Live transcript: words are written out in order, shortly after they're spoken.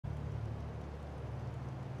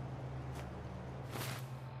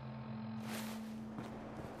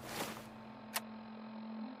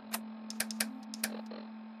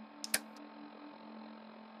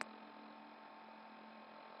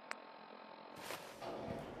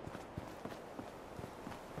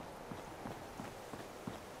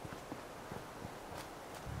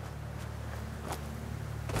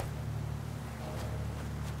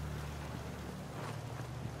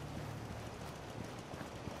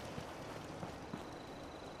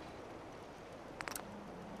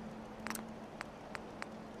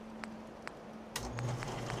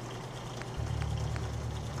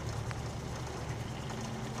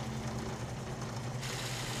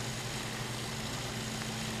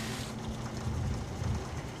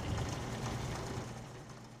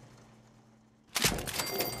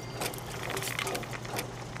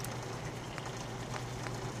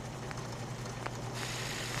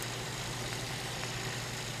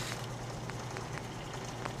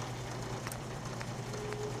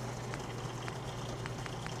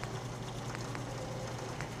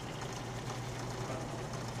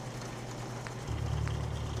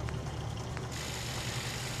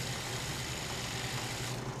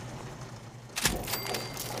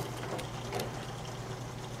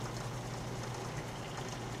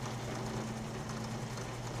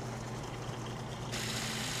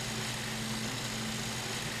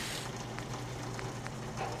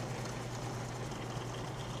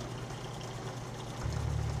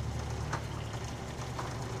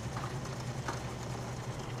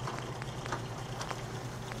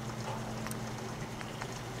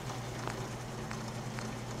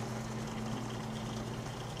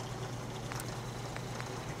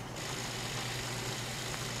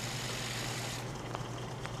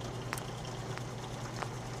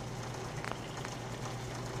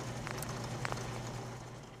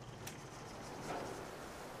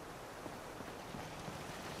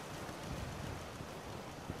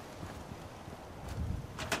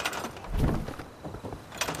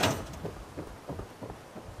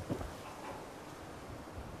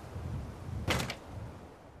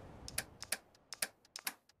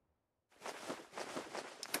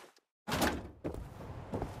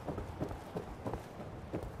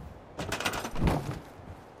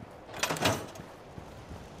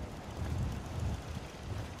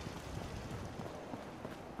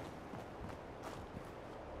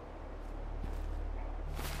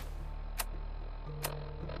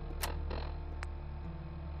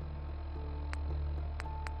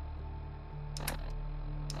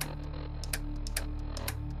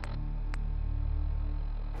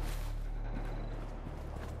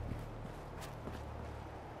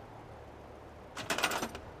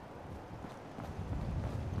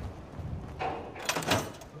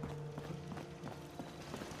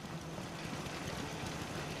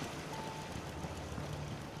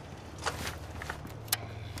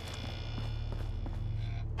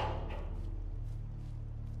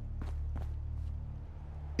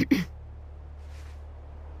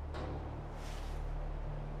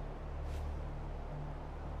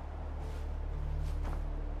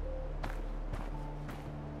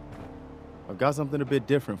I've got something a bit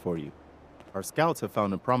different for you. Our scouts have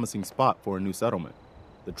found a promising spot for a new settlement.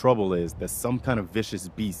 The trouble is that some kind of vicious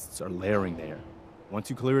beasts are lairing there. Once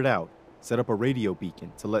you clear it out, set up a radio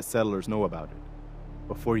beacon to let settlers know about it.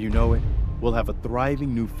 Before you know it, we'll have a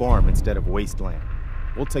thriving new farm instead of wasteland.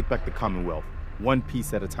 We'll take back the Commonwealth, one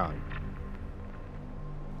piece at a time.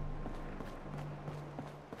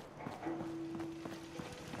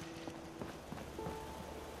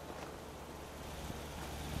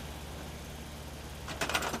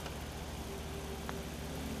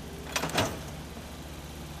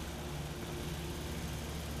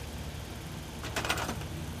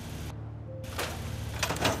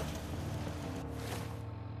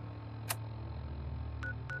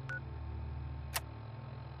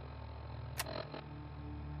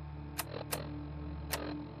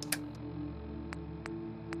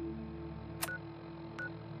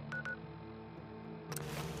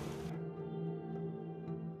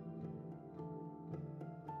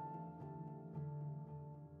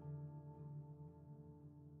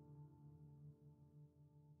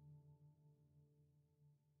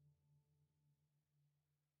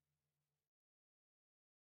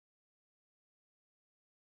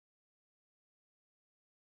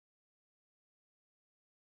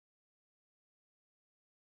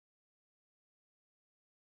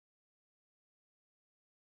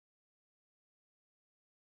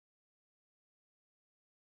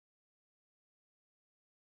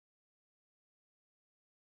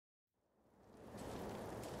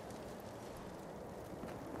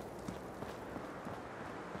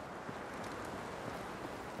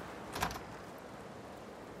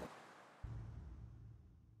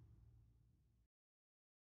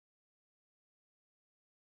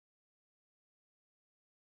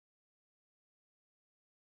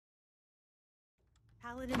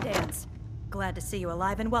 Paladin Dance. Glad to see you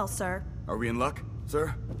alive and well, sir. Are we in luck,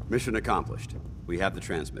 sir? Mission accomplished. We have the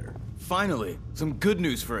transmitter. Finally! Some good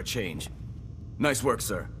news for a change. Nice work,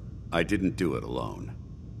 sir. I didn't do it alone.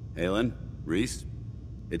 Halen, Reese,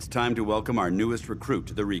 it's time to welcome our newest recruit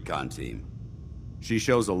to the recon team. She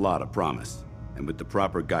shows a lot of promise, and with the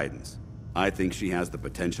proper guidance, I think she has the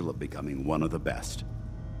potential of becoming one of the best.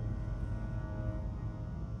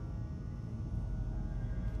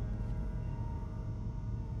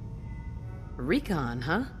 Recon,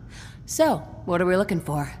 huh? So, what are we looking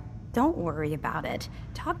for? Don't worry about it.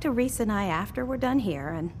 Talk to Reese and I after we're done here,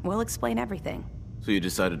 and we'll explain everything. So you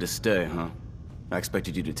decided to stay, huh? I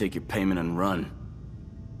expected you to take your payment and run.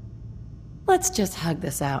 Let's just hug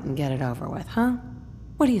this out and get it over with, huh?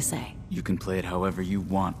 What do you say? You can play it however you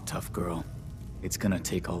want, tough girl. It's gonna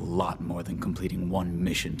take a lot more than completing one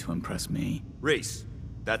mission to impress me. Reese,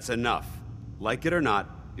 that's enough. Like it or not,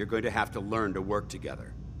 you're going to have to learn to work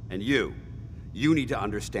together. And you need to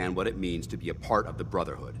understand what it means to be a part of the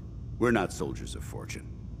Brotherhood. We're not soldiers of fortune.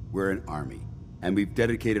 We're an army, and we've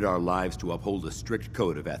dedicated our lives to uphold a strict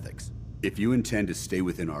code of ethics. If you intend to stay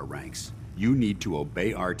within our ranks, you need to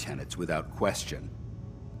obey our tenets without question.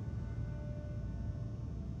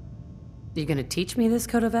 You gonna teach me this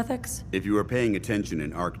code of ethics? If you were paying attention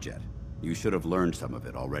in ArcJet, you should have learned some of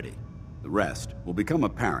it already. The rest will become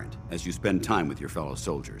apparent as you spend time with your fellow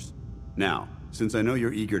soldiers. Now, since I know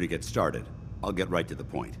you're eager to get started, I'll get right to the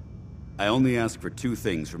point. I only ask for two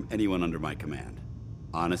things from anyone under my command: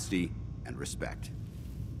 honesty and respect.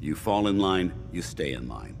 You fall in line, you stay in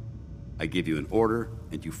line. I give you an order,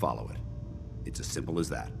 and you follow it. It's as simple as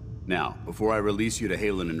that. Now, before I release you to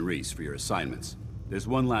Halen and Reese for your assignments, there's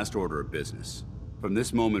one last order of business. From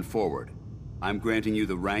this moment forward, I'm granting you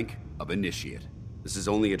the rank of Initiate. This is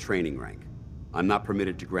only a training rank. I'm not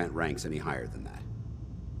permitted to grant ranks any higher than that.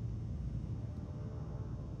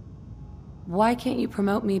 Why can't you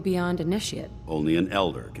promote me beyond Initiate? Only an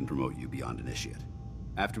Elder can promote you beyond Initiate.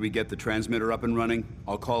 After we get the transmitter up and running,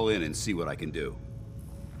 I'll call in and see what I can do.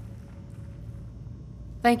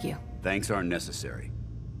 Thank you. Thanks aren't necessary.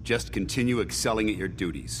 Just continue excelling at your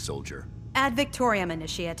duties, soldier. Ad Victoriam,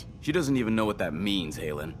 Initiate. She doesn't even know what that means,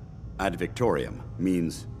 Halen. Ad Victoriam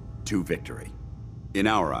means to victory. In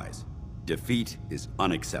our eyes, defeat is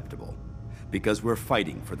unacceptable, because we're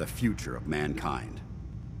fighting for the future of mankind.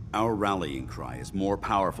 Our rallying cry is more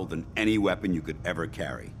powerful than any weapon you could ever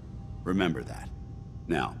carry. Remember that.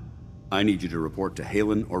 Now, I need you to report to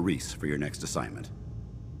Halen or Reese for your next assignment.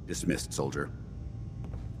 Dismissed, soldier.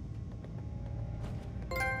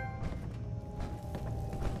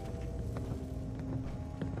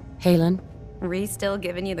 Halen? Reese still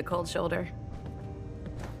giving you the cold shoulder?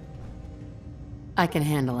 I can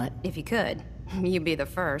handle it. If you could, you'd be the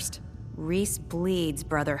first. Reese bleeds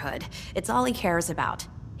Brotherhood. It's all he cares about.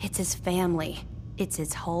 It's his family. It's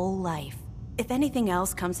his whole life. If anything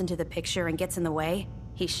else comes into the picture and gets in the way,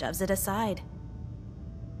 he shoves it aside.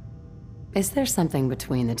 Is there something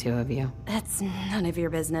between the two of you? That's none of your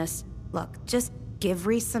business. Look, just give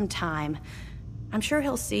Reese some time. I'm sure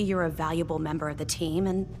he'll see you're a valuable member of the team,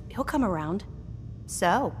 and he'll come around.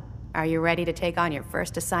 So, are you ready to take on your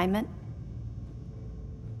first assignment?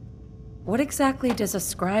 What exactly does a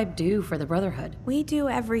scribe do for the Brotherhood? We do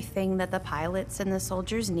everything that the pilots and the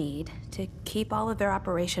soldiers need to keep all of their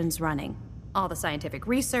operations running. All the scientific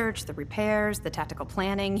research, the repairs, the tactical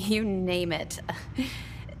planning, you name it.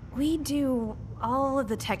 We do all of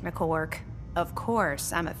the technical work. Of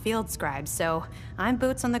course, I'm a field scribe, so I'm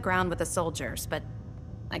boots on the ground with the soldiers, but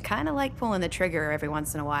I kinda like pulling the trigger every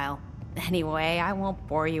once in a while. Anyway, I won't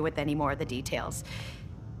bore you with any more of the details.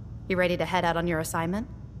 You ready to head out on your assignment?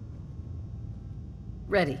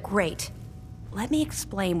 Ready. Great. Let me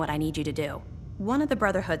explain what I need you to do. One of the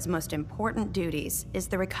Brotherhood's most important duties is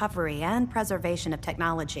the recovery and preservation of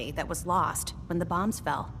technology that was lost when the bombs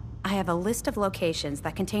fell. I have a list of locations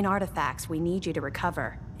that contain artifacts we need you to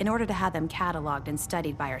recover in order to have them cataloged and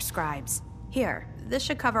studied by our scribes. Here, this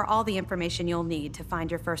should cover all the information you'll need to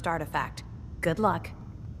find your first artifact. Good luck,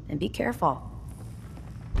 and be careful.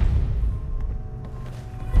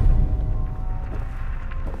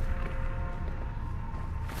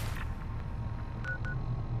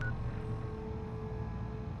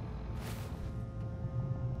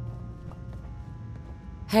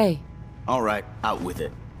 Hey, All right, out with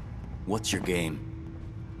it. What's your game?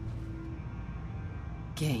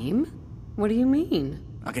 game? What do you mean?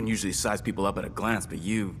 I can usually size people up at a glance, but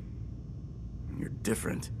you're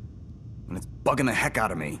different. And it's bugging the heck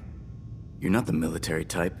out of me. You're not the military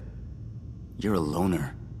type. You're a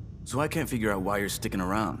loner. So I can't figure out why you're sticking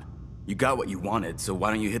around. You got what you wanted, so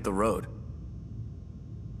why don't you hit the road?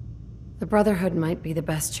 The Brotherhood might be the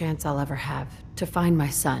best chance I'll ever have to find my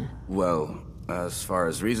son. Well, as far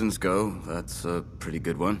as reasons go, that's a pretty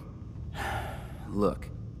good one. Look,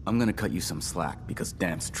 I'm gonna cut you some slack because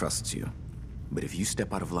Dance trusts you. But if you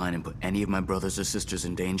step out of line and put any of my brothers or sisters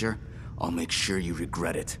in danger, I'll make sure you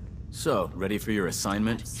regret it. So, ready for your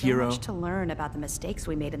assignment, So hero? much to learn about the mistakes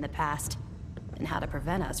we made in the past, and how to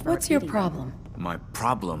prevent us from What's your repeating them. problem? My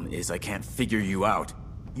problem is I can't figure you out.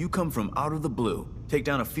 You come from out of the blue, take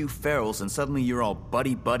down a few ferals, and suddenly you're all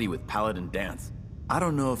buddy-buddy with Paladin Dance. I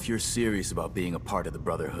don't know if you're serious about being a part of the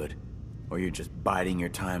Brotherhood, or you're just biding your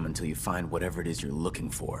time until you find whatever it is you're looking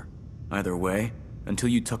for. Either way, until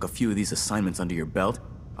you tuck a few of these assignments under your belt,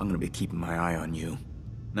 I'm gonna be keeping my eye on you.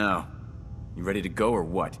 Now, you ready to go or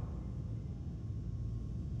what?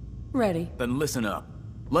 Ready. Then listen up.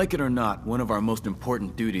 Like it or not, one of our most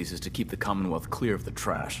important duties is to keep the Commonwealth clear of the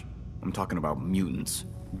trash. I'm talking about mutants,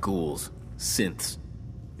 ghouls, synths.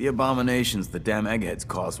 The abominations the damn eggheads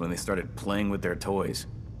caused when they started playing with their toys.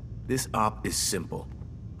 This op is simple.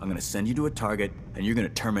 I'm gonna send you to a target, and you're gonna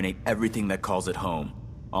terminate everything that calls it home.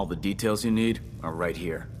 All the details you need are right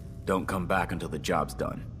here. Don't come back until the job's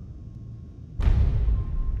done.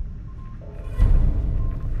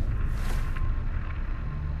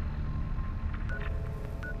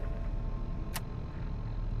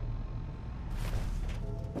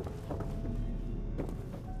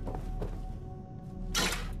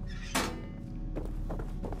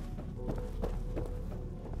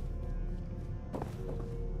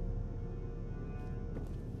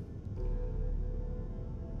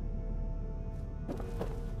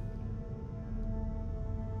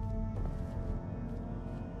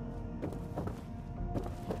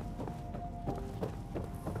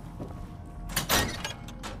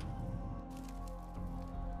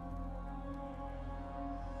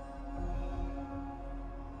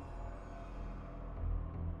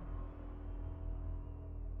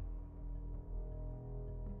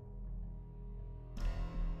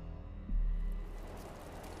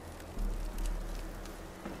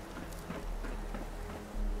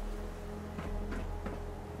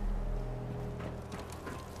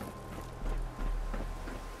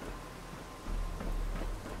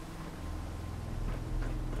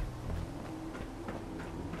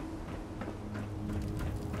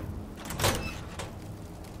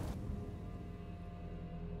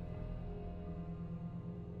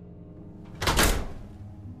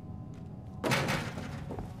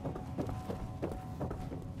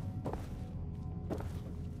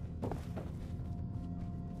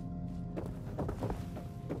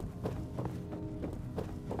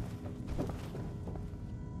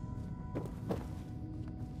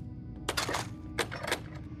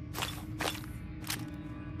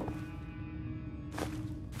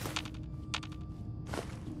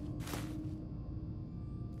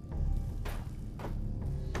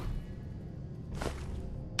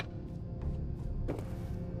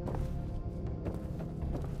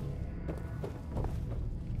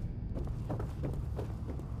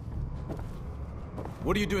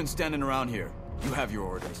 What are you doing standing around here? You have your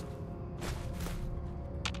orders.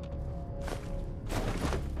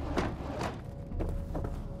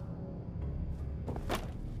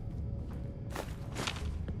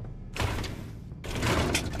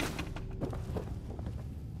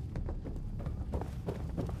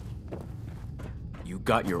 You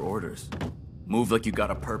got your orders. Move like you got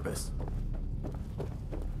a purpose.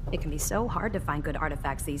 It can be so hard to find good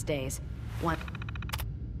artifacts these days. One.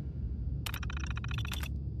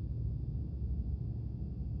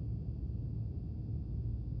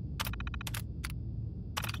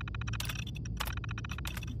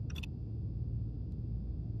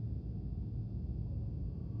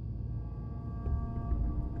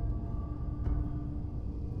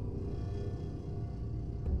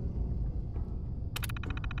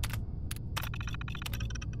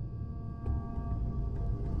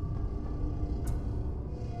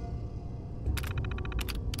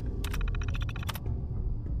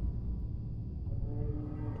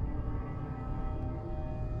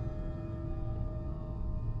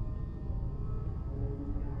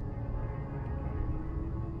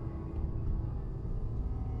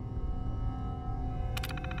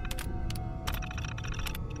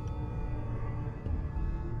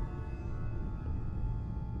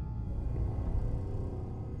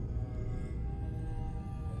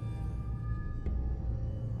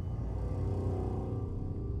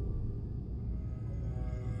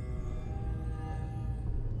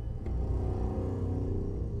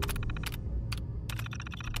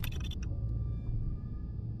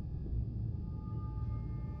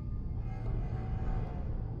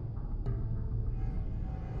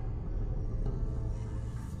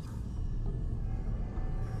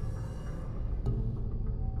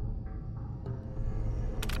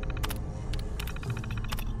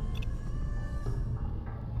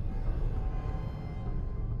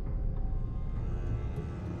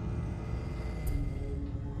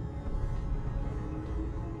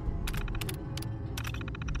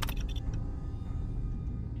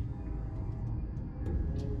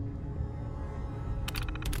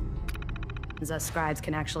 Us scribes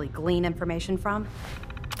can actually glean information from.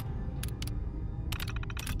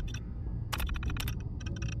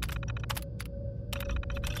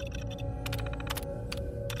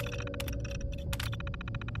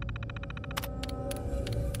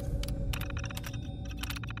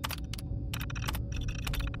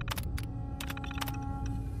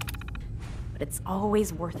 But it's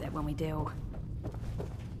always worth it when we do.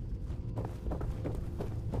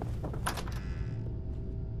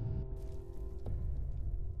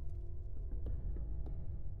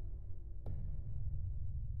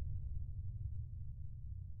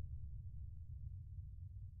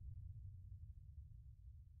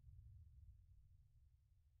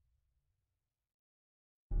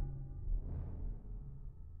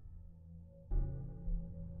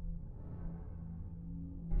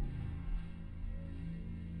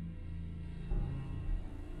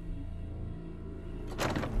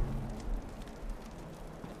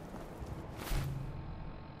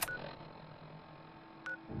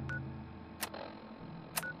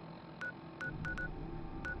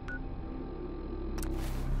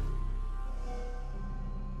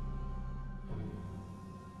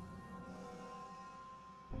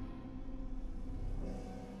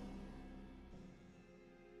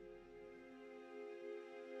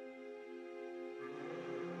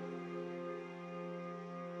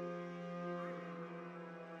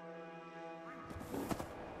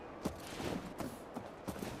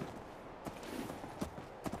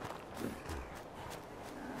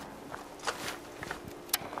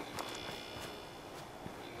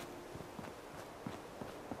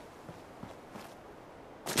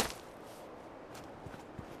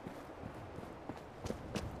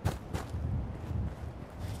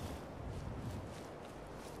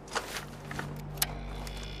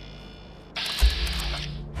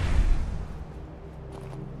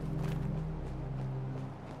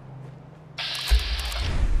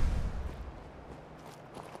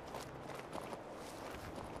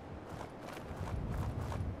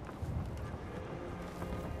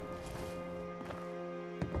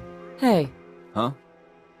 Hey. Huh?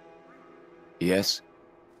 Yes?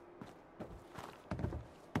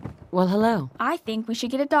 Well, hello. I think we should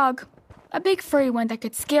get a dog. A big furry one that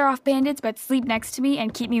could scare off bandits but sleep next to me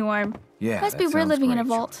and keep me warm. Yeah, Must that be weird sounds living in a great,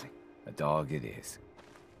 vault. Charlie. A dog it is.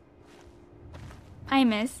 Hi,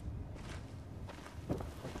 miss.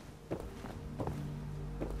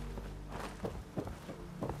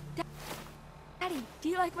 Daddy, do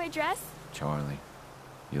you like my dress? Charlie,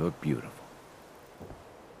 you look beautiful.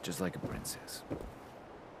 Just like a princess.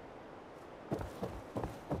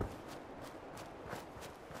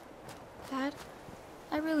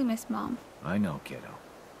 really miss Mom. I know, kiddo.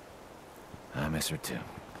 I miss her too.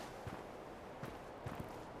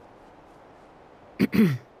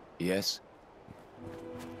 Yes?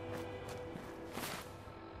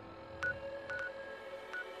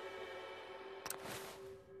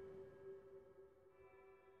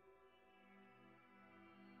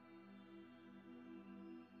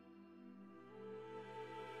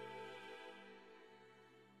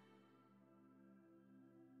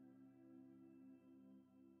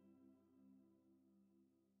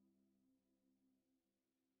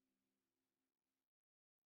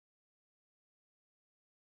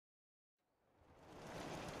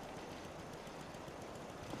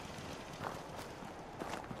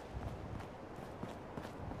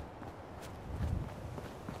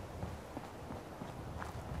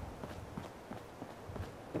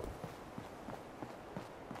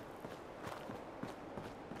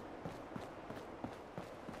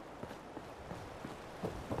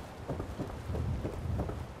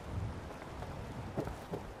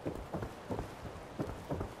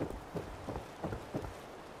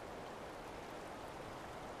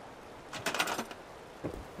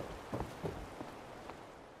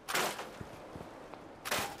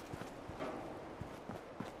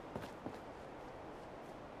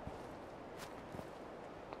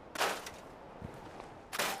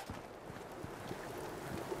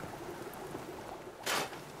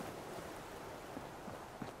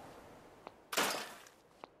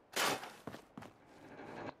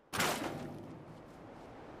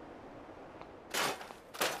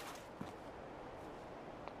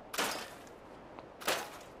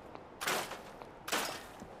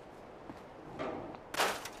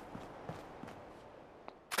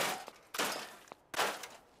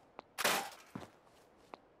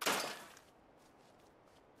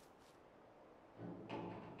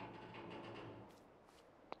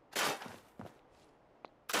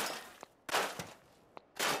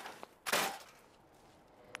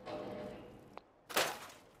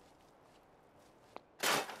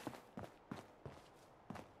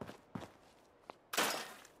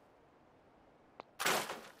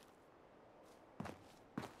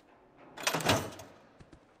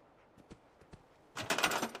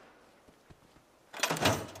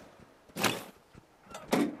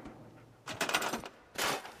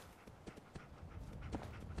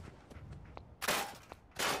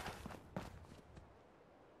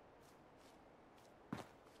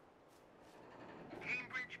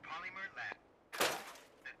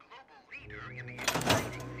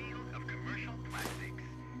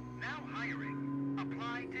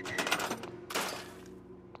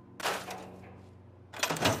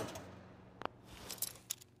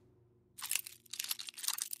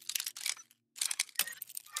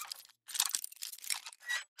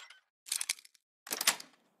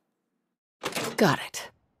 Got it.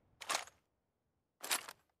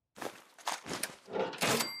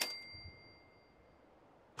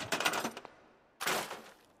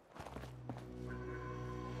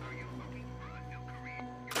 Are you looking for a new career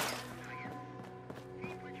in science?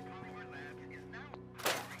 Cambridge Polymer Labs is now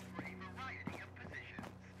hiring for a variety of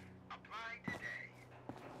positions. Apply today.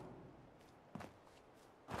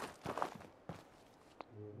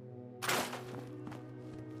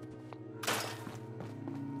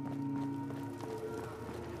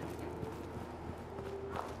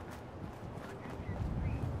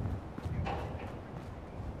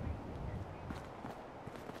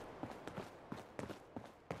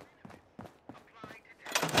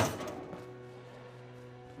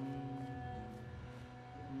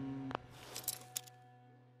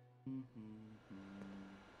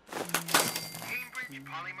 Cambridge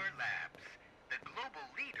Polymer Labs, the global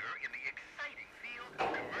leader in the exciting field of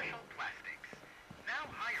commercial plastics. Now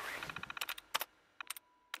hiring.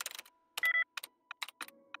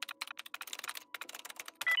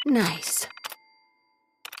 Nice.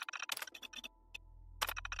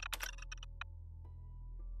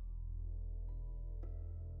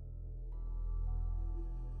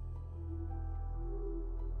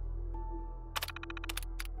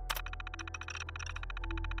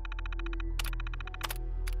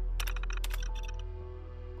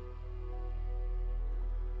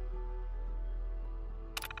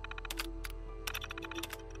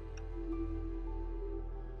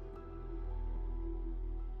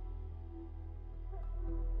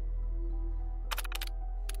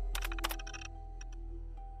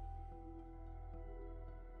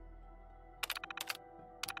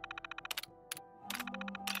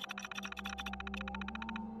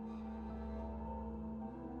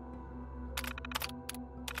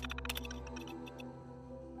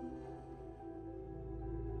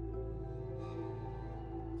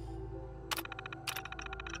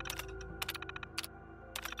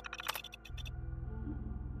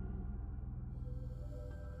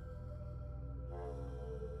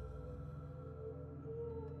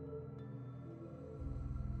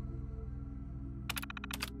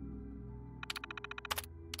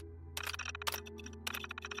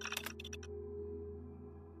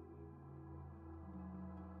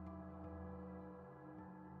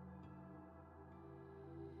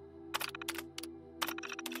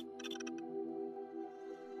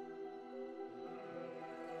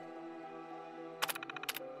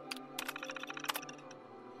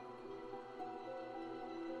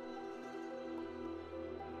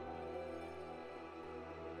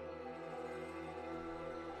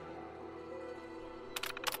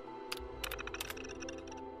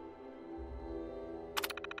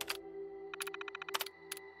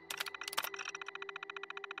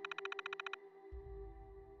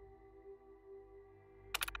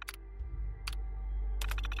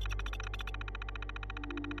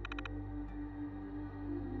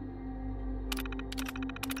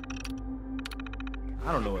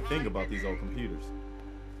 I don't know a thing about these old computers.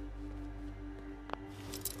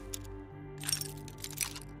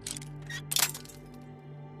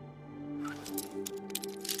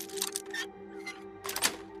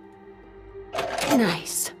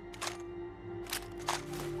 Nice.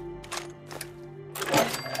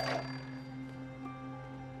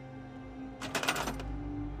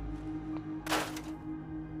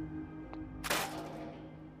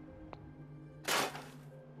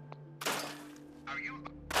 Are you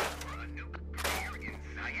looking for a new career in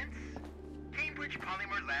science? Cambridge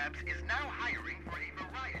Polymer Labs is now hiring for a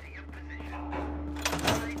variety of positions.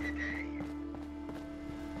 Apply today.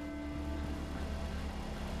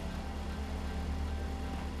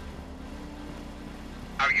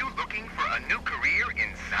 Are you looking for a new career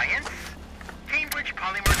in science? Cambridge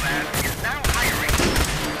Polymer Labs